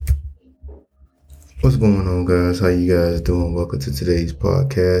What's going on, guys? How you guys doing? Welcome to today's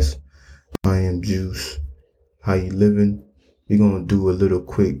podcast. I am Juice. How you living? We're gonna do a little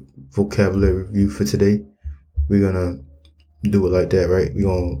quick vocabulary review for today. We're gonna do it like that, right? We're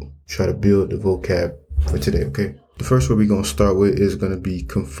gonna try to build the vocab for today, okay? The first word we're gonna start with is gonna be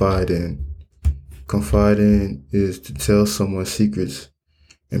confide in. Confide in is to tell someone secrets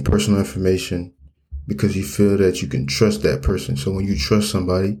and personal information because you feel that you can trust that person. So when you trust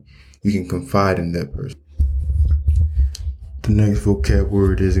somebody, you can confide in that person. The next vocab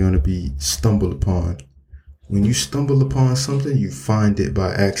word is going to be stumble upon. When you stumble upon something, you find it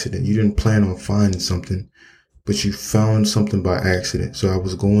by accident. You didn't plan on finding something, but you found something by accident. So I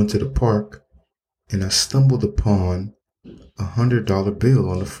was going to the park and I stumbled upon $100 bill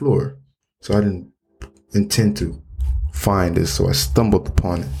on the floor. So I didn't intend to find this, so I stumbled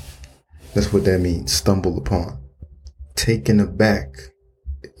upon it. That's what that means, stumble upon. Taken aback.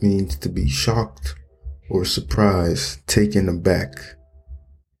 It means to be shocked or surprised, taken aback.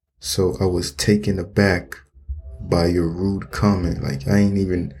 So I was taken aback by your rude comment. Like, I ain't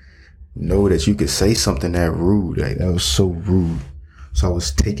even know that you could say something that rude. Like, that was so rude. So I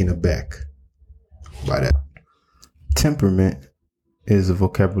was taken aback by that. Temperament is a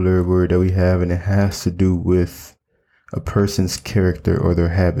vocabulary word that we have, and it has to do with a person's character or their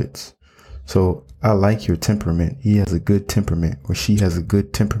habits. So I like your temperament. He has a good temperament, or she has a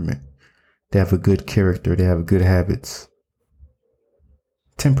good temperament. They have a good character. They have good habits.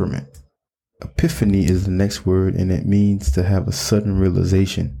 Temperament. Epiphany is the next word, and it means to have a sudden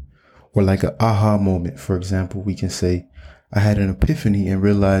realization or like an aha moment. For example, we can say, I had an epiphany and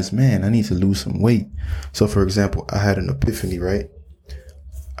realized, man, I need to lose some weight. So for example, I had an epiphany, right?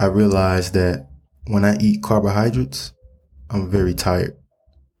 I realized that when I eat carbohydrates, I'm very tired.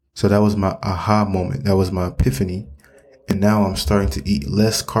 So that was my aha moment. That was my epiphany. And now I'm starting to eat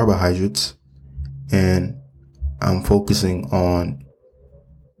less carbohydrates and I'm focusing on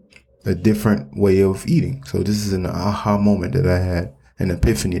a different way of eating. So this is an aha moment that I had, an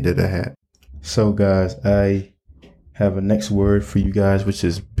epiphany that I had. So guys, I have a next word for you guys, which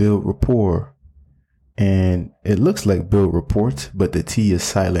is build rapport. And it looks like build report, but the T is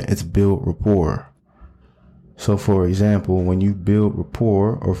silent. It's build rapport. So for example, when you build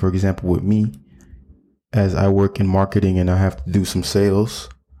rapport, or for example with me, as I work in marketing and I have to do some sales,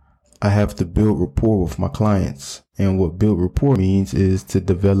 I have to build rapport with my clients. And what build rapport means is to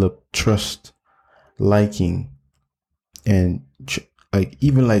develop trust, liking, and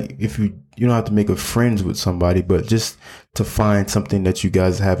even if you don't have to make a friends with somebody, but just to find something that you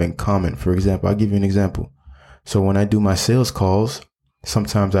guys have in common. For example, I'll give you an example. So when I do my sales calls,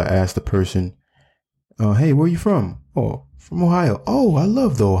 sometimes I ask the person, hey, where are you from? Oh, from Ohio. Oh, I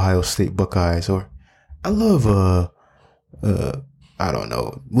love the Ohio State Buckeyes. Or I love, I don't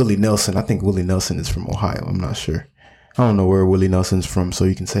know, Willie Nelson. I think Willie Nelson is from Ohio. I'm not sure. I don't know where Willie Nelson's from. So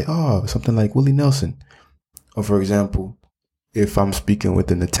you can say, oh, something like Willie Nelson. Or for example, if I'm speaking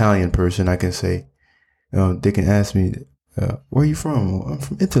with an Italian person, I can say, they can ask me, where are you from? I'm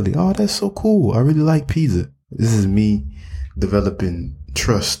from Italy. Oh, that's so cool. I really like pizza. This is me developing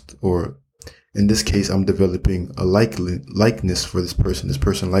trust, or in this case, I'm developing a likeness for this person. This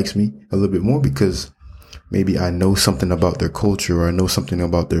person likes me a little bit more because maybe I know something about their culture, or I know something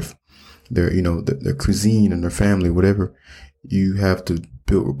about their cuisine and their family, whatever. You have to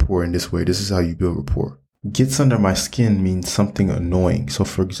build rapport in this way. This is how you build rapport. Gets under my skin means something annoying. So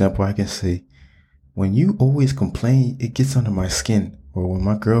for example, I can say, when you always complain, it gets under my skin. Or when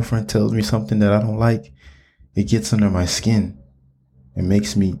my girlfriend tells me something that I don't like, it gets under my skin. It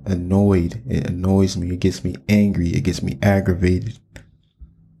makes me annoyed. It annoys me. It gets me angry. It gets me aggravated.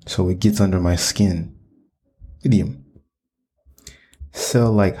 So it gets under my skin. Idiom.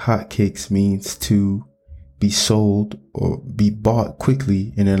 Sell like hotcakes means to be sold or be bought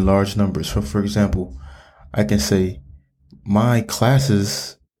quickly and in large numbers. So for example, I can say, my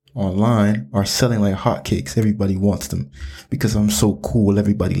classes online are selling like hotcakes. Everybody wants them because I'm so cool.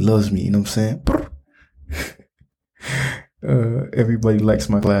 Everybody loves me. You know what I'm saying? Everybody likes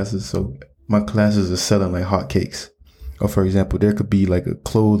my classes, so my classes are selling like hotcakes. Or for example, there could be like a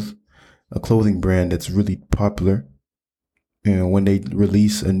clothing brand that's really popular, and when they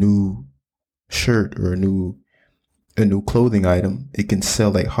release a new shirt or a new clothing item, it can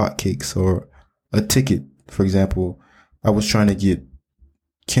sell like hotcakes. Or a ticket, for example, I was trying to get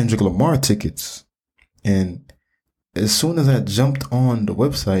Kendrick Lamar tickets, and as soon as I jumped on the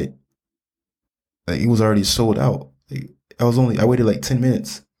website, like, it was already sold out. I waited like 10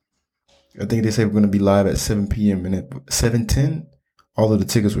 minutes. I think they said we're going to be live at 7 p.m. and at 7:10, all of the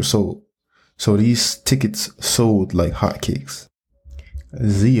tickets were sold. So these tickets sold like hotcakes.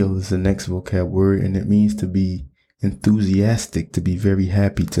 Zeal is the next vocab word, and it means to be enthusiastic, to be very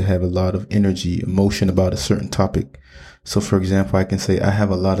happy, to have a lot of energy, emotion about a certain topic. So for example, I can say I have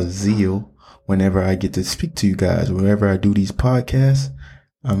a lot of zeal whenever I get to speak to you guys. Whenever I do these podcasts,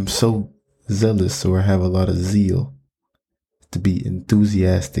 I'm so zealous, or I have a lot of zeal. To be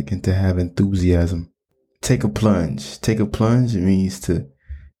enthusiastic and to have enthusiasm. Take a plunge. Take a plunge means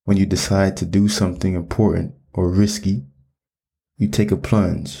when you decide to do something important or risky, you take a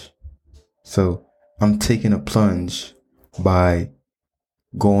plunge. So I'm taking a plunge by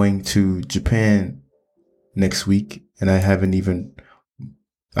going to Japan next week, and I don't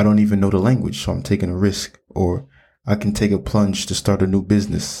even know the language, so I'm taking a risk. Or I can take a plunge to start a new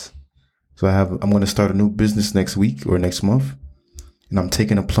business. So I'm going to start a new business next week or next month, and I'm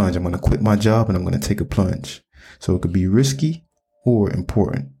taking a plunge. I'm going to quit my job and I'm going to take a plunge. So it could be risky or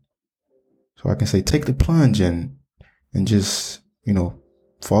important. So I can say, take the plunge and just,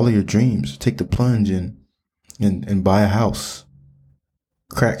 follow your dreams. Take the plunge and buy a house.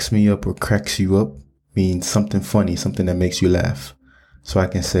 Cracks me up or cracks you up means something funny, something that makes you laugh. So I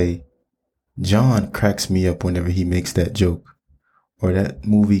can say, John cracks me up whenever he makes that joke. Or that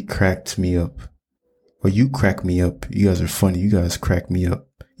movie cracked me up. Or you crack me up. You guys are funny. You guys crack me up.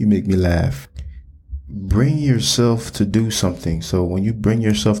 You make me laugh. Bring yourself to do something. So when you bring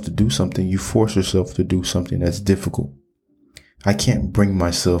yourself to do something, you force yourself to do something that's difficult. I can't bring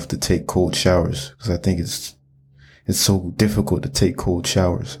myself to take cold showers because I think it's so difficult to take cold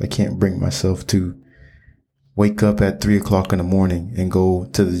showers. I can't bring myself to wake up at 3:00 in the morning and go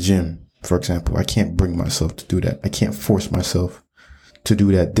to the gym, for example. I can't bring myself to do that. I can't force myself to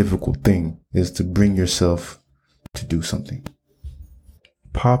do that difficult thing. Is to bring yourself to do something.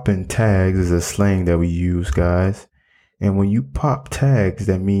 Popping tags is a slang that we use, guys. And when you pop tags,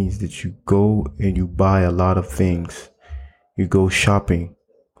 that means that you go and you buy a lot of things. You go shopping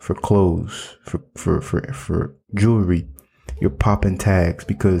for clothes, for jewelry. You're popping tags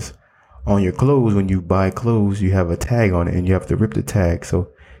because on your clothes, when you buy clothes, you have a tag on it and you have to rip the tag. So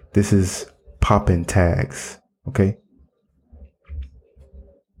this is popping tags. Okay.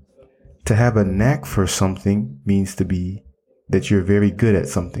 To have a knack for something means that you're very good at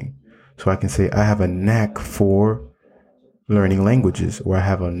something. So I can say I have a knack for learning languages, or I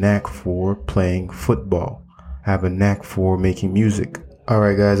have a knack for playing football. I have a knack for making music. All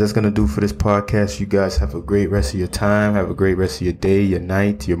right, guys, that's going to do for this podcast. You guys have a great rest of your time. Have a great rest of your day, your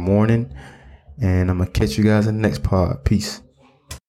night, your morning. And I'm going to catch you guys in the next pod. Peace.